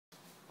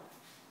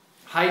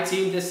Hi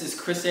team, this is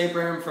Chris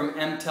Abraham from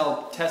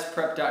MTEL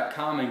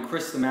and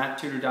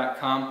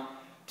ChrisTheMathTutor.com.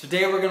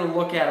 Today we're going to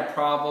look at a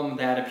problem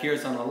that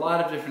appears on a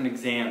lot of different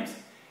exams.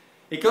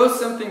 It goes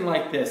something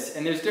like this,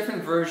 and there's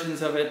different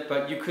versions of it,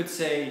 but you could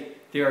say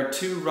there are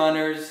two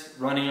runners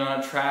running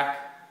on a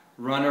track.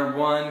 Runner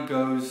 1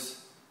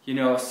 goes,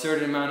 a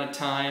certain amount of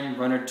time.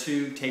 Runner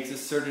 2 takes a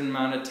certain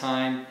amount of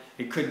time.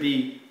 It could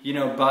be,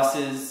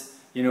 buses.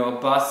 A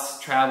bus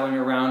traveling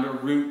around a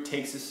route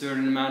takes a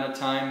certain amount of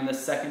time, and the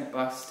second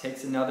bus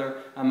takes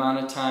another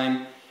amount of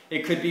time.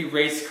 It could be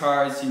race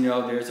cars,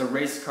 there's a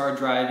race car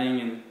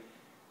driving, and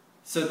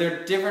so there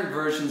are different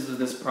versions of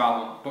this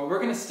problem, but we're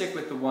going to stick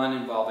with the one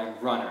involving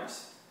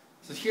runners.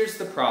 So here's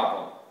the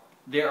problem.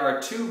 There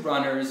are two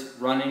runners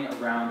running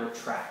around a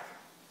track.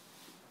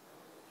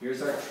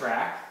 Here's our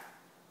track.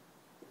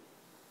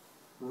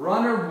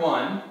 Runner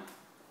 1,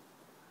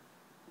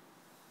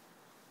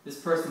 this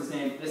person's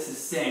name, this is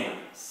Sam.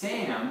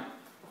 Sam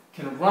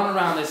can run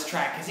around this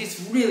track because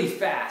he's really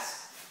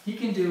fast. He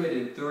can do it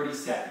in 30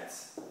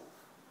 seconds. It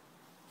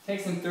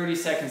takes him 30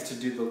 seconds to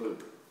do the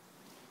loop.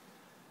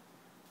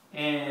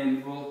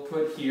 And we'll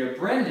put here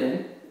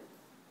Brendan.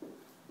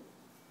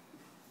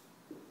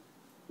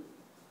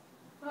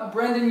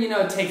 Brendan,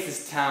 takes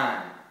his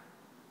time.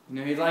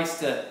 He likes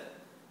to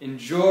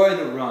enjoy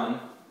the run,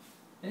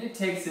 and it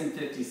takes him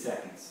 50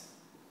 seconds.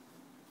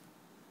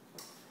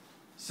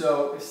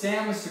 So if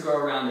Sam was to go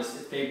around this,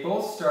 if they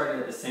both started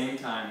at the same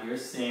time,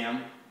 here's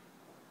Sam,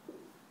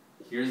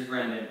 here's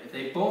Brendan. If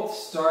they both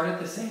start at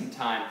the same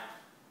time,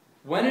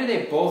 when are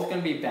they both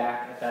going to be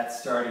back at that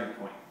starting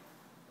point?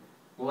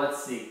 Well,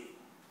 let's see.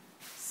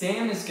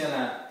 Sam is going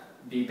to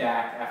be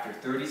back after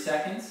 30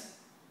 seconds,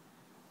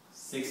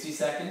 60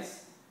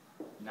 seconds,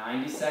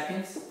 90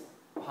 seconds,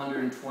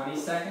 120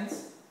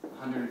 seconds,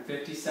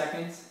 150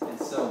 seconds, and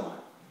so on.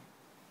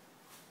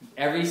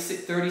 Every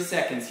 30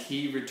 seconds,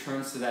 he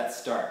returns to that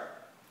start.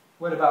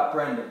 What about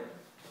Brendan?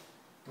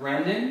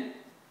 Brendan,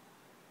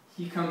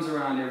 he comes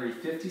around every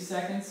 50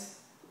 seconds,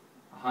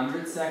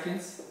 100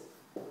 seconds,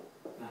 and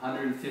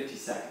 150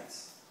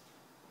 seconds.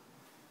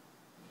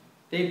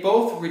 They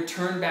both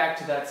return back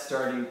to that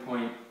starting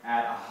point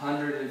at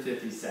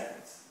 150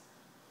 seconds.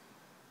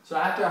 So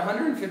after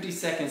 150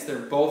 seconds, they're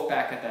both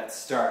back at that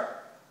start.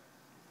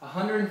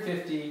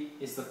 150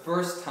 is the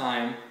first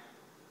time,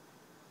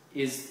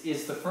 is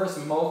the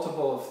first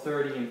multiple of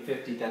 30 and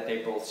 50 that they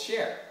both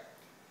share.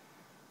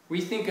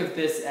 We think of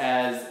this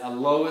as a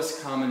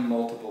lowest common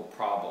multiple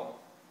problem.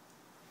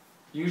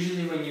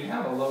 Usually when you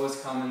have a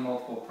lowest common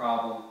multiple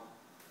problem,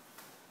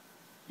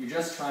 you're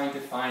just trying to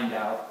find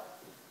out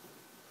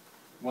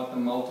what the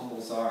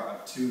multiples are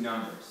of two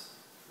numbers.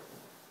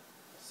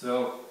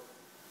 So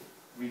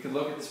we could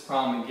look at this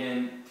problem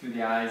again through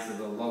the eyes of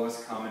the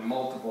lowest common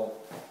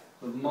multiple.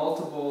 The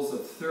multiples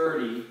of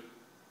 30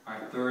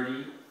 are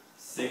 30,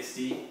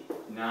 60,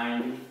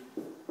 90,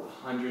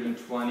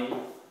 120,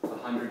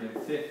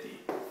 150.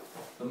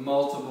 The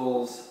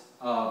multiples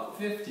of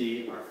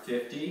 50 are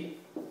 50,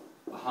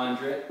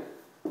 100,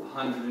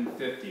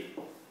 150.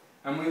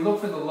 And we look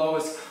for the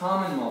lowest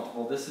common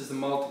multiple. This is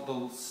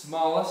the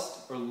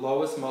smallest or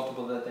lowest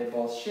multiple that they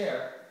both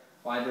share.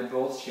 Why they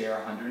both share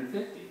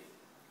 150.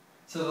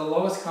 So the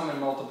lowest common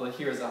multiple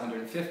here is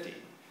 150.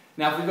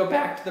 Now if we go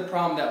back to the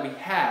problem that we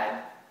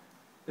had,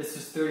 this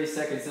was 30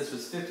 seconds, this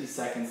was 50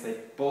 seconds, they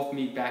both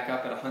meet back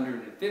up at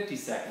 150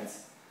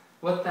 seconds.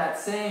 What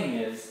that's saying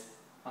is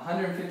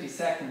 150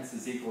 seconds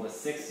is equal to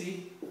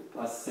 60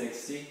 plus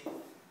 60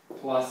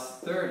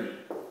 plus 30,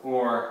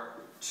 or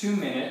 2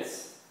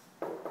 minutes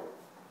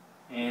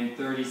and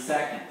 30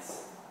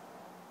 seconds.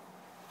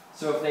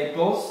 So if they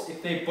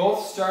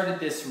both started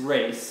this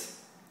race,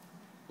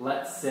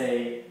 let's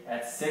say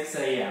at 6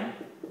 a.m.,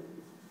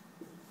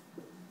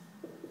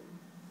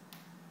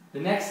 the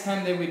next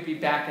time they would be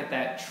back at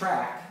that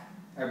track,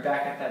 or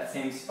back at that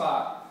same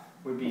spot,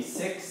 would be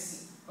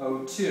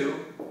 6:02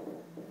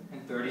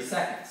 and 30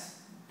 seconds.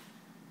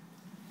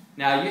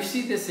 Now you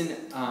see this in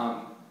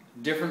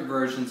different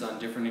versions on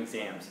different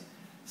exams.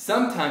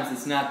 Sometimes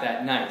it's not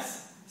that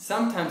nice.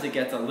 Sometimes it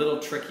gets a little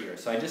trickier.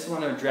 So I just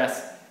want to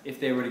address if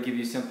they were to give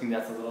you something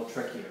that's a little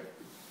trickier.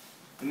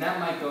 And that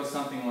might go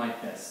something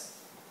like this.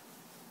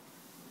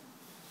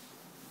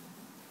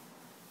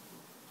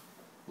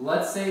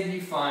 Let's say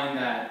you find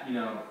that,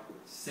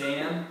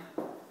 Sam,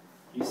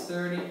 he's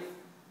 30,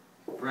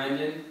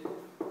 Brendan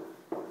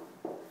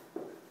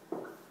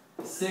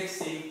is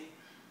 60,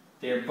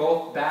 they're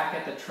both back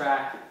at the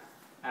track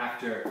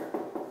after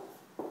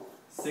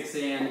 6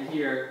 a.m.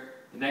 here.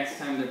 The next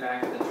time they're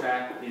back at the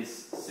track is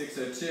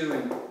 6:02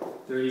 and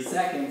 30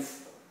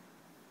 seconds.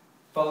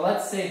 But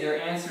let's say their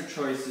answer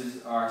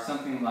choices are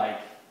something like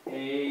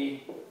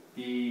A,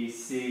 B,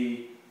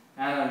 C,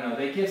 I don't know,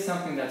 they give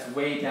something that's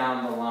way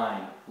down the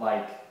line,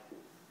 like,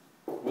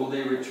 will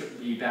they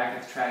be back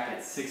at the track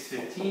at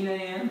 6:15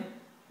 a.m.,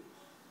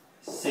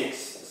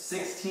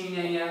 6:16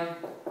 a.m.,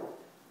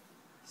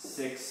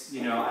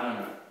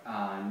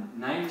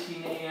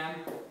 19 a.m.?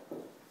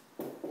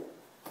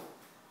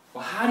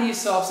 Well, how do you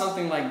solve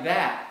something like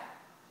that?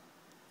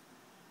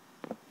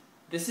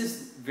 This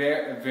is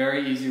a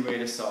very easy way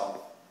to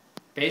solve.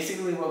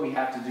 Basically what we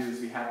have to do is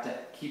we have to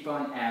keep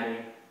on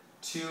adding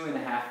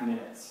 2.5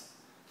 minutes.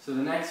 So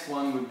the next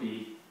one would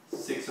be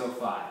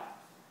 6:05.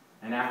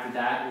 And after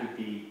that would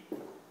be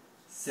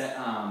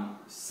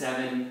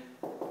 7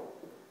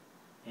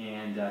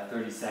 and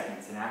 30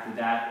 seconds. And after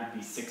that would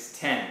be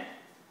 6:10.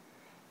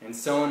 And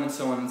so on and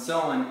so on and so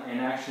on. And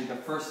actually the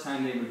first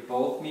time they would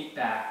both meet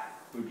back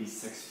would be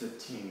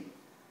 6:15.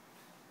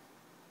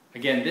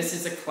 Again, this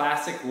is a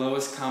classic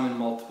lowest common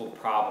multiple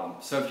problem.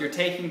 So if you're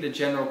taking the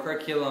general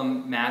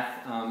curriculum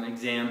math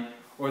exam,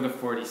 or the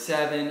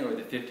 47, or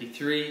the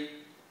 53,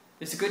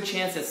 there's a good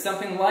chance that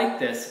something like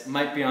this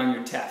might be on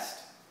your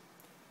test.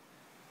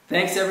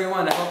 Thanks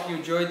everyone, I hope you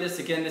enjoyed this.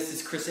 Again, this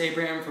is Chris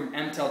Abraham from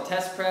MTEL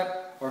Test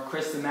Prep, or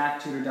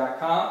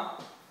christhemathtutor.com.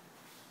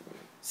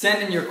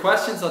 Send in your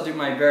questions, I'll do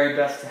my very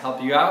best to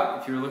help you out.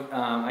 If you're,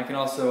 you can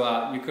also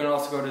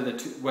go to the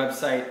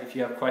website if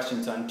you have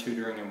questions on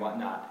tutoring and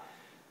whatnot.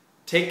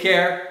 Take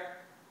care,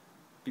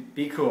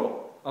 be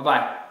cool,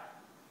 bye-bye.